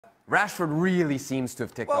Rashford really seems to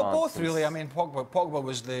have ticked on. Well, both really. I mean, Pogba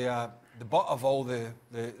was the butt of all the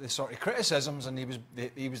sort of criticisms, and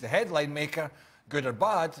he was the headline maker, good or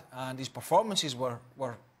bad, and his performances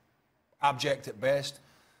were abject at best.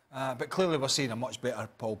 But clearly we're seeing a much better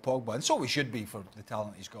Paul Pogba, and so we should be for the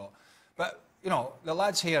talent he's got. But, you know, the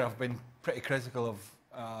lads here have been pretty critical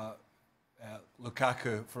of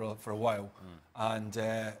Lukaku for a while. And,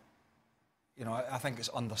 you know, I think it's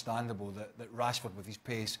understandable that Rashford, with his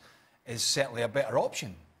pace, is certainly a better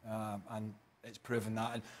option. And it's proven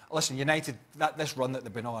that. And listen, United, this run that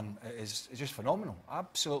they've been on is just phenomenal.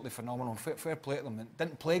 Absolutely phenomenal. Fair play to them. They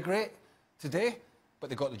didn't play great today, but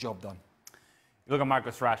they got the job done. You look at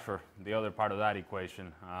Marcus Rashford, the other part of that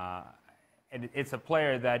equation. It's a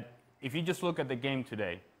player that, if you just look at the game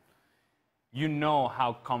today, you know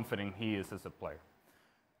how confident he is as a player.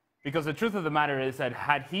 Because the truth of the matter is that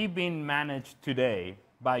had he been managed today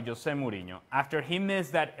by Jose Mourinho, after he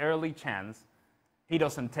missed that early chance, he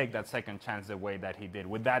doesn't take that second chance the way that he did.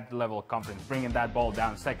 With that level of confidence, bringing that ball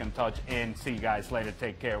down, second touch in, see you guys later,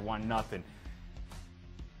 take care, 1-0.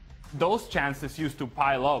 Those chances used to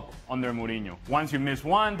pile up under Mourinho. Once you miss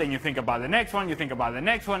one, then you think about the next one, you think about the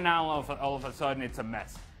next one, now all of a sudden it's a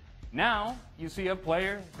mess. Now, you see a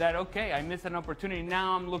player that, okay, I missed an opportunity,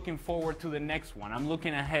 now I'm looking forward to the next one. I'm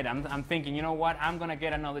looking ahead, I'm thinking, you know what, I'm going to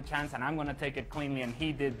get another chance and I'm going to take it cleanly, and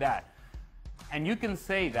he did that. And you can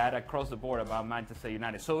say that across the board about Manchester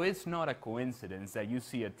United. So it's not a coincidence that you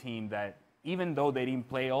see a team that, even though they didn't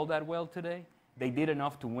play all that well today, they did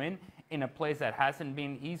enough to win in a place that hasn't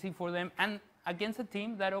been easy for them, and against a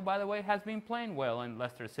team that, oh, by the way, has been playing well in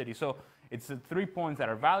Leicester City. So it's the 3 points that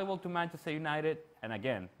are valuable to Manchester United. And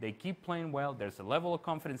again, they keep playing well. There's a level of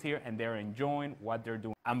confidence here, and they're enjoying what they're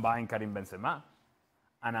doing. I'm buying Karim Benzema,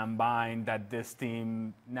 and I'm buying that this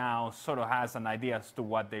team now sort of has an idea as to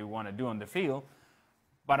what they want to do on the field.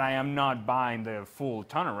 But I am not buying the full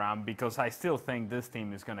turnaround, because I still think this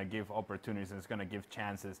team is going to give opportunities and it's going to give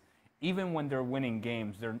chances. Even when they're winning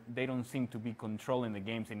games, they don't seem to be controlling the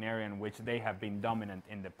games in area in which they have been dominant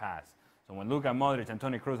in the past. So when Luka Modric and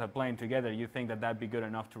Toni Kroos are playing together, you think that that'd be good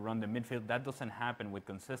enough to run the midfield. That doesn't happen with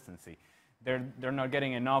consistency. They're not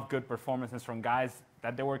getting enough good performances from guys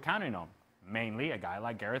that they were counting on, mainly a guy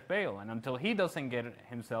like Gareth Bale. And until he doesn't get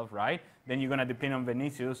himself right, then you're going to depend on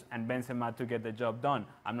Vinicius and Benzema to get the job done.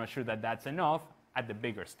 I'm not sure that that's enough at the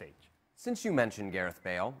bigger stage. Since you mentioned Gareth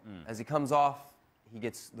Bale, as he comes off, he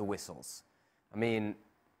gets the whistles. I mean,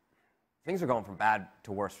 things are going from bad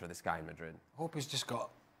to worse for this guy in Madrid. I hope he's just got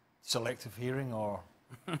selective hearing, or...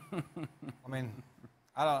 I mean,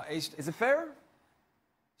 I don't know. Is it fair?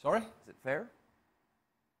 Sorry? Is it fair?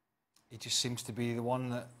 He just seems to be the one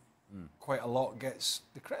that quite a lot gets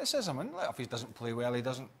the criticism. And if he doesn't play well, he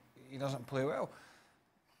doesn't play well.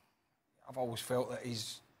 I've always felt that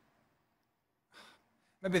he's...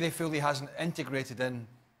 Maybe they feel he hasn't integrated in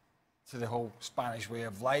to the whole Spanish way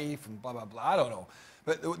of life and blah, blah, blah. I don't know.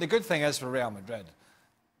 But the good thing is for Real Madrid,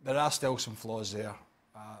 there are still some flaws there.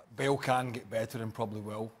 Bale can get better and probably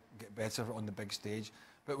will get better on the big stage.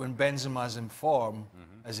 But when Benzema's in form,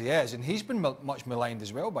 as he is, and he's been much maligned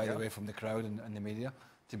as well, by the way, from the crowd and the media,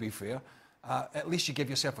 to be fair, at least you give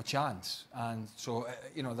yourself a chance. And so,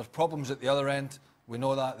 you know, there's problems at the other end. We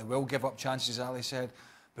know that. They will give up chances, as Ali said.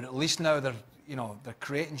 But at least now they're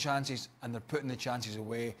creating chances and they're putting the chances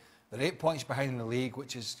away. They're 8 points behind in the league,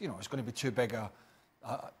 which is, you know, it's going to be too big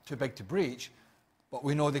to breach. But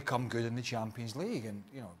we know they come good in the Champions League, and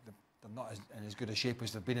you know they're not in as good a shape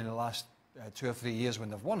as they've been in the last 2 or 3 years when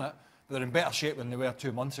they've won it. But they're in better shape than they were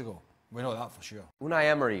 2 months ago. We know that for sure. Unai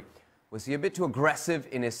Emery, was he a bit too aggressive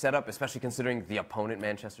in his setup, especially considering the opponent,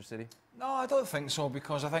 Manchester City? No, I don't think so,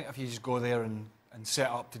 because I think if you just go there and set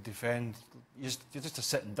up to defend, you're just a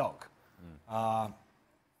sitting duck.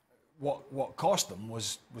 What cost them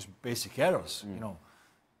was basic errors, you know,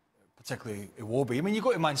 particularly Iwobi. I mean, you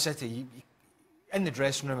go to Man City, in the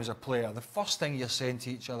dressing room as a player, the first thing you're saying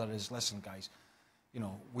to each other is, listen, guys, you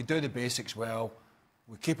know, we do the basics well,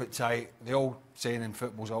 we keep it tight. The old saying in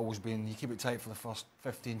football's always been, you keep it tight for the first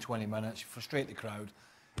 15, 20 minutes, you frustrate the crowd,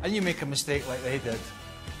 and you make a mistake like they did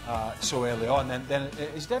so early on, then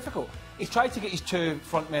it's difficult. He tried to get his 2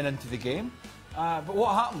 front men into the game, but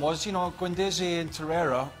what happened was, you know, Guendouzi and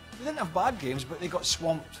Torreira, they didn't have bad games, but they got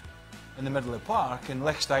swamped in the middle of the park, and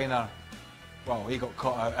Lichtsteiner, well, he got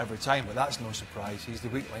caught out every time, but that's no surprise. He's the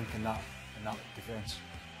weak link in that defence.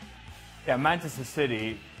 Yeah, Manchester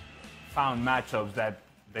City found matchups that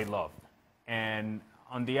they loved. And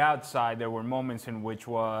on the outside, there were moments in which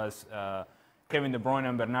was Kevin De Bruyne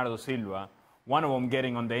and Bernardo Silva, one of them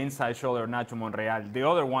getting on the inside shoulder of Nacho Monreal, the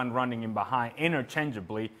other one running in behind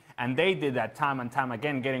interchangeably, And they did that time and time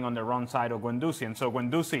again, getting on the wrong side of Guendouzi. And so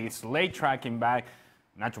Guendouzi is late tracking back.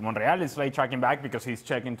 Nacho Monreal is late tracking back because he's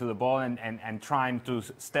checking to the ball and trying to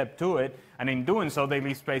step to it. And in doing so, they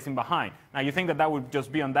leave spacing behind. Now, you think that that would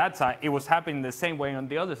just be on that side. It was happening the same way on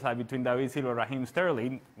the other side between David Silva and Raheem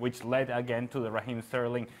Sterling, which led again to the Raheem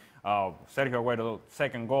Sterling, Sergio Aguero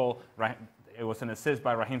second goal. It was an assist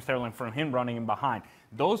by Raheem Sterling from him running in behind.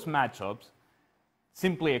 Those matchups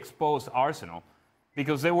simply exposed Arsenal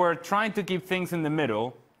because they were trying to keep things in the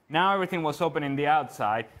middle. Now everything was open in the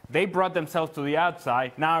outside. They brought themselves to the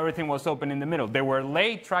outside. Now everything was open in the middle. They were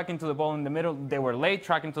late tracking to the ball in the middle. They were late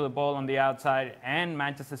tracking to the ball on the outside, and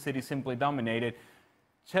Manchester City simply dominated.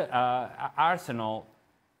 Arsenal,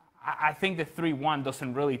 I think the 3-1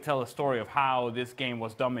 doesn't really tell a story of how this game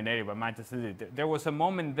was dominated by Manchester City. There was a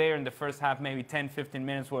moment there in the first half, maybe 10, 15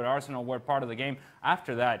 minutes, where Arsenal were part of the game.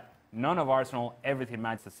 After that, none of Arsenal, everything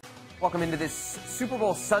Manchester City. Welcome into this Super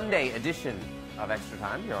Bowl Sunday edition of Extra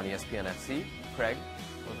Time here on ESPN FC. Craig.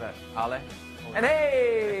 What's that? Ale. And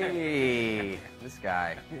hey! This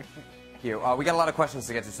guy. Here. We got a lot of questions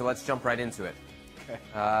to get to, so let's jump right into it.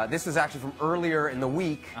 Okay. This is actually from earlier in the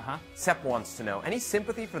week. Sepp wants to know, any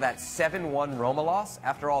sympathy for that 7-1 Roma loss?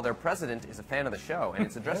 After all, their president is a fan of the show, and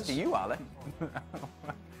it's addressed to you, Ale.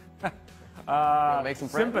 Make some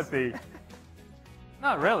sympathy.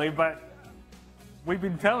 Not really, but we've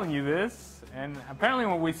been telling you this. And apparently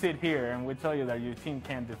when we sit here and we tell you that your team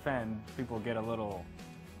can't defend, people get a little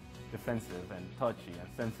defensive and touchy and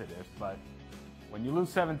sensitive. But when you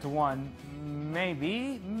lose 7-1,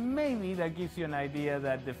 maybe that gives you an idea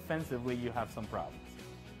that defensively you have some problems.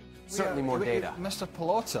 Certainly more data. Mr.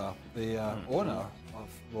 Pallotta, the owner of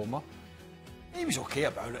Roma, he was okay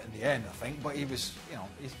about it in the end, I think, but he was, you know,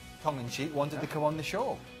 he's tongue-in-cheek, wanted to come on the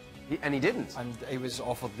show. And he didn't. And he was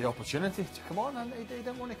offered the opportunity to come on, and he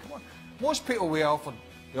didn't want to come on. Most people we offered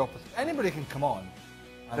the opportunity. Anybody can come on.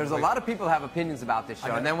 There's a lot of people who have opinions about this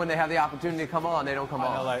show, and then when they have the opportunity to come on, they don't come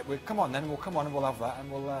on. They're like, well, come on then, we'll come on and we'll have that, and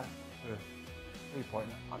we'll...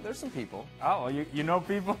 There's some people. Oh, you know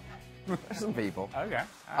people? There's some people. Okay.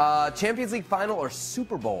 Champions League final or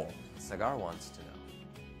Super Bowl? Cigar wants to know.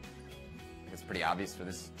 I think it's pretty obvious for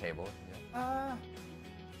this table. Yeah.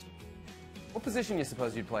 What position do you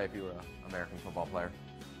suppose you'd play if you were an American football player?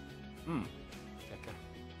 Kicker.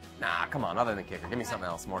 Nah, come on, other than kicker. Give me something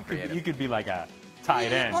else more creative. You could be like a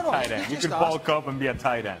tight end. No, tight end. You could bulk up and be a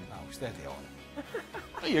tight end. No, steady on.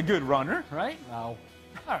 Well, you're a good runner, right? No. All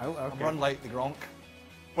right, okay. I run like the Gronk.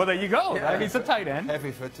 Well, there you go. Yeah. He's a tight end.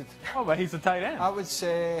 Heavy-footed. Oh, but he's a tight end. I would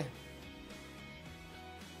say...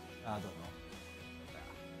 I don't know.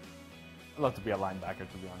 I'd love to be a linebacker,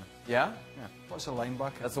 to be honest. Yeah? Yeah. What's a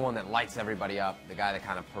linebacker? That's the one that lights everybody up, the guy that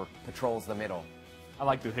kind of patrols the middle. I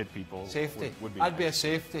like to hit people. Safety. Would be I'd nice. be a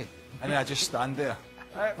safety, and then I just stand there.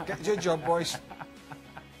 Right, get your job, boys.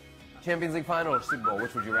 Champions League final or Super Bowl?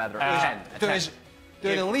 Which would you rather attend?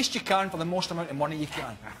 Do the least you can for the most amount of money you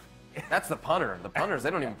can. That's the punter. The punters, they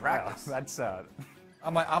don't even practice. Well, that's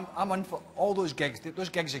I'm in for all those gigs. Those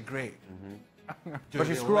gigs are great. But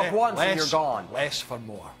you screw up once and you're gone. Less for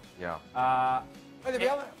more. Yeah.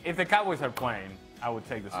 if the Cowboys are playing, I would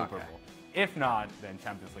take the Super Okay. Bowl. If not, then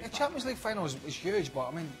Champions League. The Champions League final is huge, but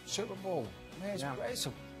I mean, Super Bowl, I mean, it's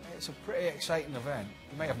a pretty exciting event.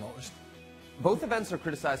 You may have noticed. Both events are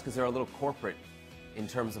criticized because they're a little corporate in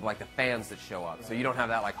terms of like the fans that show up. So you don't have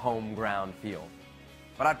that like home ground feel.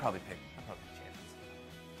 But I'd probably pick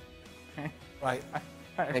Champions League. Right.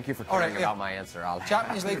 Thank you for caring about my answer.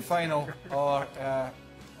 Champions League final or a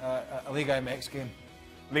Liga MX game.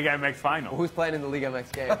 Liga MX final. Who's playing in the Liga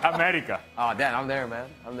MX game? America. Oh, Dan, I'm there, man.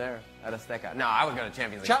 I'm there at Azteca. No, I would go to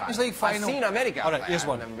Champions League Champions League final. I've seen America. All right, here's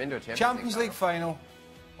one. I've never been to a Champions League final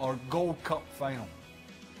or Gold Cup final.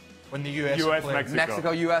 When the US play. Mexico.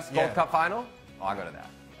 Mexico-US Gold Yeah. Cup final? Oh, I'll go to that.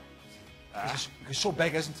 It's so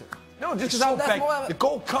big, isn't it? No, just It's because so that's big. more... The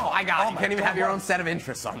Gold Cup. Oh, I got it. You my can't even God, have your what- own set of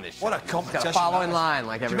interests on this show. What a Just competition. gotta follow that in is. line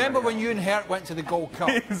like Do you everybody remember when else. you and Hert went to the Gold Cup?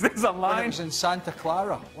 Is this a When it line? was in Santa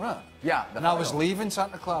Clara, wasn't it? Yeah. And I was leaving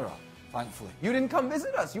Santa Clara, thankfully. You didn't come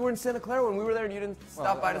visit us. You were in Santa Clara when we were there and you didn't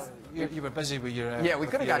stop by to... You were busy with your... Yeah, we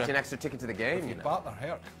could have got you an extra ticket to the game, you Your know. partner,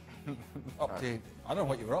 Hert. Up to... I don't know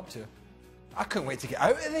what you were up to. I couldn't wait to get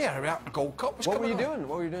out of there. Gold Cup was What were coming you on. doing?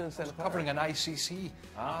 What were you doing in Santa Clara? Covering an ICC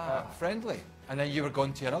friendly. And then you were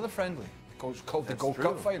going to another friendly. It's called the Gold true.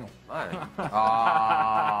 Cup final.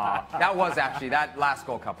 That was actually, that last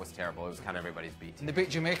Gold Cup was terrible. It was kind of everybody's beat. And they beat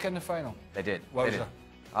Jamaica in the final. They did. Wowza. They did.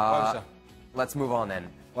 Wowza. Let's move on then.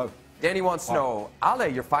 Wow. Danny wants to know, Ale,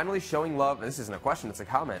 you're finally showing love. This isn't a question, it's a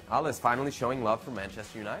comment. Ale is finally showing love for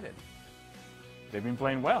Manchester United. They've been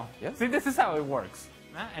playing well. Yeah. See, this is how it works.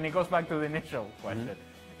 And it goes back to the initial question.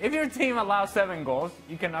 If your team allows 7 goals,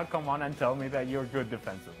 you cannot come on and tell me that you're good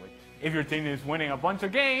defensively. If your team is winning a bunch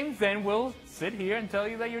of games, then we'll sit here and tell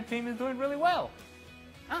you that your team is doing really well.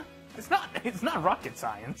 Huh? It's not rocket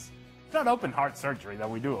science. It's not open heart surgery that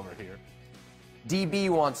we do over here. DB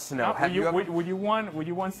wants to know. Would you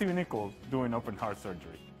want Stephen Nichols doing open heart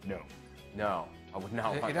surgery? No. No. I would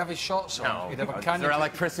not. He'd have his shots on. No. He'd have a Is can there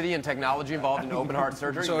electricity and technology involved in open heart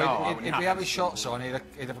surgery? So no, he'd have his shots on. He'd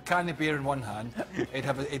have a can of beer in one hand. He'd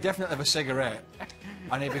definitely have a cigarette,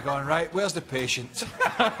 and he'd be going, right, where's the patient?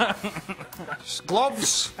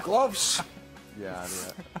 Gloves. Yeah,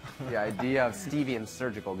 the idea of Stevie in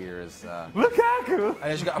surgical gear is. Lukaku.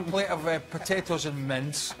 And he's got a plate of potatoes and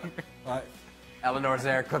mince. Right. Eleanor's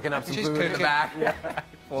there cooking up some She's food in the cooking. back. Yeah.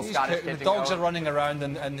 Full She's Scottish cooking. kitchen The dogs going. are running around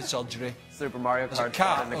in the surgery. Super Mario There's a Kart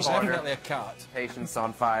cat. in the There's corner. definitely a cat. Patience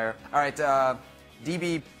on fire. All right,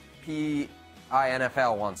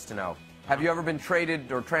 DBPINFL wants to know. Have you ever been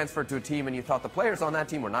traded or transferred to a team and you thought the players on that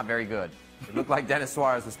team were not very good? It looked like Dennis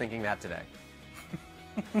Suarez was thinking that today.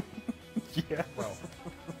 Yes. Well,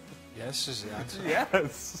 yes is the answer.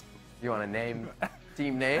 Yes. You want to name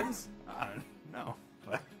team names? No.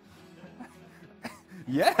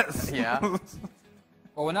 Yes. Yeah.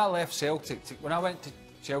 Well, when I left Celtic, when I went to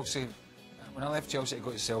Chelsea, when I left Chelsea to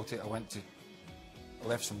go to Celtic, I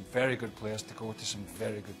left some very good players to go to some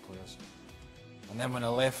very good players. And then when I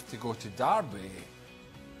left to go to Derby,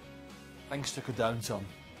 things took a downturn.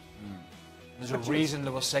 There's a reason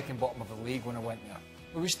they were second bottom of the league when I went there.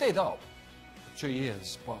 But we stayed up for 2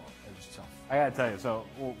 years, but it was tough. I gotta tell you, so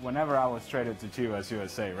whenever I was traded to Chivas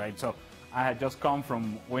USA, right? So I had just come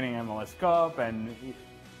from winning MLS Cup and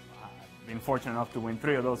been fortunate enough to win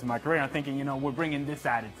 3 of those in my career. I'm thinking, you know, we're bringing this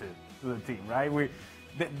attitude to the team, right?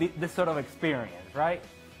 This sort of experience, right?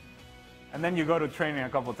 And then you go to training a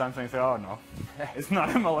couple of times and you say, oh no, it's not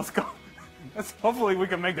MLS Cup. Hopefully we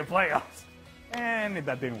can make the playoffs. And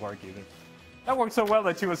that didn't work either. That worked so well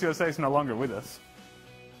that Chivas USA is no longer with us.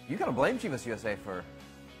 You gotta blame Chivas USA for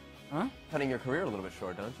cutting your career a little bit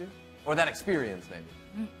short, don't you? Or that experience, maybe.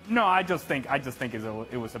 No, I just think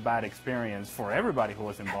it was a bad experience for everybody who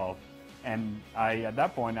was involved. And at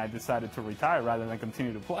that point, I decided to retire rather than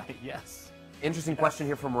continue to play. Yes. Interesting question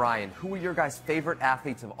here from Ryan. Who are your guys' favorite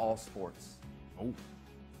athletes of all sports? Good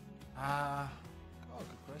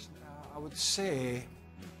question. I would say,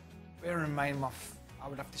 bear in mind, I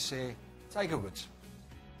would have to say Tiger Woods.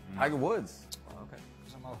 Tiger Woods. Oh, okay.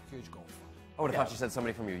 Because I'm a huge golfer. I would have thought you said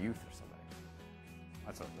somebody from your youth or somebody.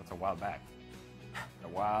 That's a while back. A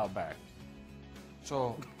while back.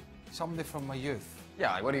 So, somebody from my youth.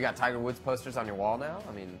 Yeah, like what do you got, Tiger Woods posters on your wall now?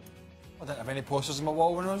 I mean... I didn't have any posters on my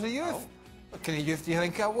wall when I was a youth. Oh. What kind of youth do you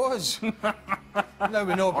think I was? Now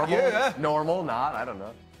we know about you, eh? Normal, not, I don't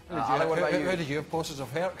know. What about you? How did you have posters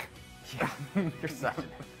of Herc? Yeah, you're sorry.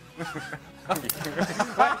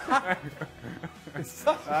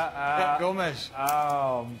 Gomez.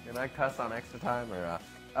 Can I cuss on extra time or?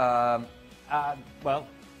 Well,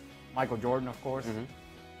 Michael Jordan, of course.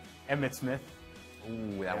 Emmitt Smith.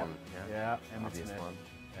 Ooh, that one. Yeah, Emmitt Obvious Smith. one.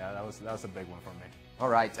 Yeah, that was a big one for me. All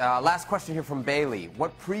right. Last question here from Bailey.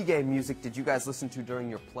 What pregame music did you guys listen to during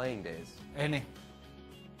your playing days? Any.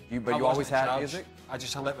 But you always had music? I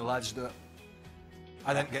just let the lads do it.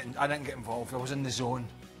 I didn't get involved. I was in the zone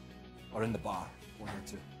or in the bar, one or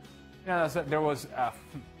two. Yeah, there was.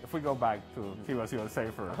 If we go back to Chivas USA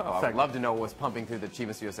for a I would second. love to know what was pumping through the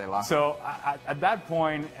Chivas USA locker. So at that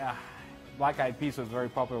point, Black Eyed Peas was very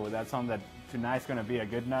popular with that song. That tonight's gonna be a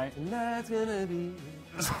good night. Tonight's gonna be.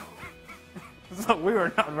 So we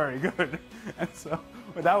were not very good, and so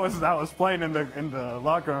that was playing in the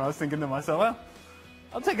locker room. I was thinking to myself, well,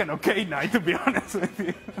 I'll take an okay night, to be honest with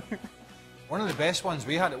you. One of the best ones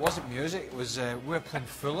we had, it wasn't music, it was we were playing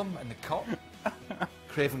Fulham in the Cup,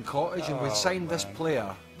 Craven Cottage, and we signed this player.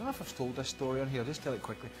 I don't know if I've told this story on here, just tell it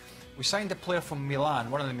quickly. We signed a player from Milan,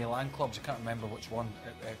 one of the Milan clubs, I can't remember which one.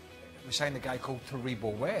 We signed a guy called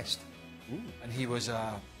Taribo West, and he was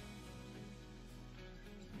a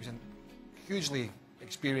hugely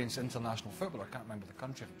experienced international footballer. I can't remember the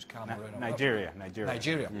country, if it was Cameroon or Nigeria.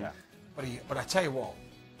 Nigeria. Yeah. But I tell you what,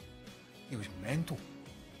 he was mental.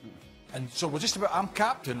 And so I'm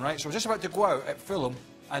captain, right? So we're just about to go out at Fulham,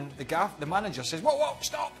 and the manager says, whoa,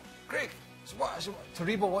 stop, Craig. So what? I said,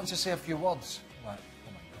 Taribo wants to say a few words. I'm like,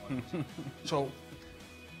 oh my God. So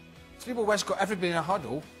Taribo West got everybody in a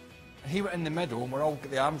huddle, and he went in the middle, and we're all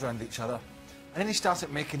got the arms around each other. And then he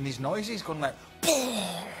started making these noises, going like,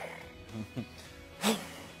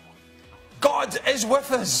 God is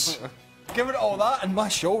with us. Giving it all that, and my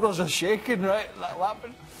shoulders are shaking, right? Like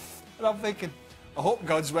laughing. And I'm thinking, I hope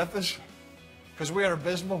God's with us. because we're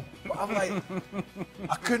abysmal. But I'm like,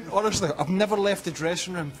 I couldn't, honestly, I've never left the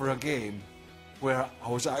dressing room for a game where I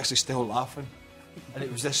was actually still laughing. And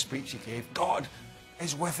it was this speech he gave, God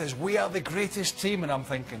is with us, we are the greatest team. And I'm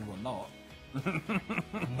thinking, we're not.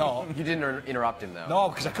 No. You didn't interrupt him, though. No,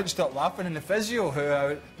 because I couldn't stop laughing. And the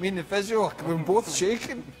physio, me and the physio, we were both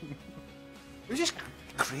shaking. It was just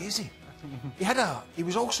crazy. He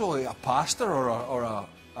was also a pastor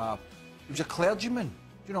he was a clergyman.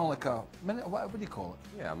 You know, like what do you call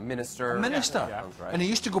it? Yeah, minister. A minister. Yeah, sounds right. And he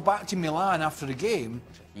used to go back to Milan after the game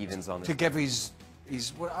Heathens on to give his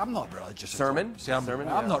well, I'm not religious. Sermon? Sermon.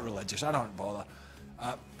 I'm not religious. I don't bother.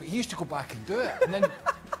 But he used to go back and do it. And then...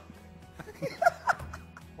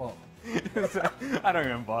 What? I don't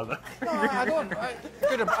even bother. No, I don't.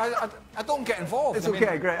 I don't get involved. It's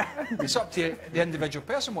okay, great. It's up to the individual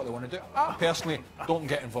person what they want to do. I personally don't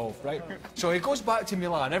get involved, right? So he goes back to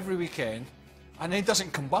Milan every weekend, and he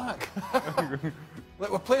doesn't come back.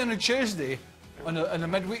 Like we're playing on Tuesday in a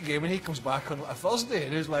midweek game, and he comes back on a Thursday,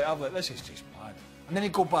 and he's like, I'm like, this is just mad. And then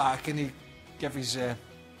he'd go back and he'd give his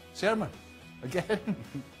sermon again.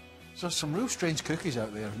 So some real strange cookies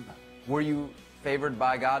out there. Were you favoured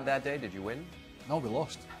by God that day? Did you win? No, we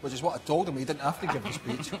lost. Which is what I told him. He didn't have to give the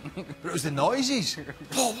speech. But it was the noises.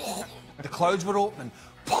 The clouds were opening.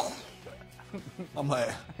 I'm like...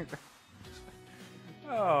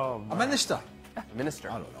 Oh, a minister. A minister.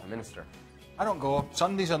 I don't know. A minister. I don't go.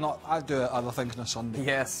 Sundays are not... I do other things on a Sunday.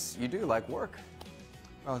 Yes, you do, like work.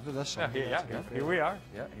 I'll do this Sunday. Yeah, here we are.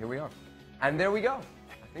 Yeah, here we are. And there we go.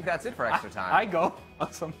 I think that's it for extra time. I go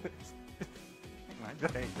on some days.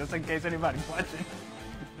 Just in case anybody's watching.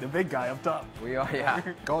 The big guy up top. We are, yeah.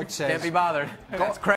 God says... Can't be bothered. That's crazy.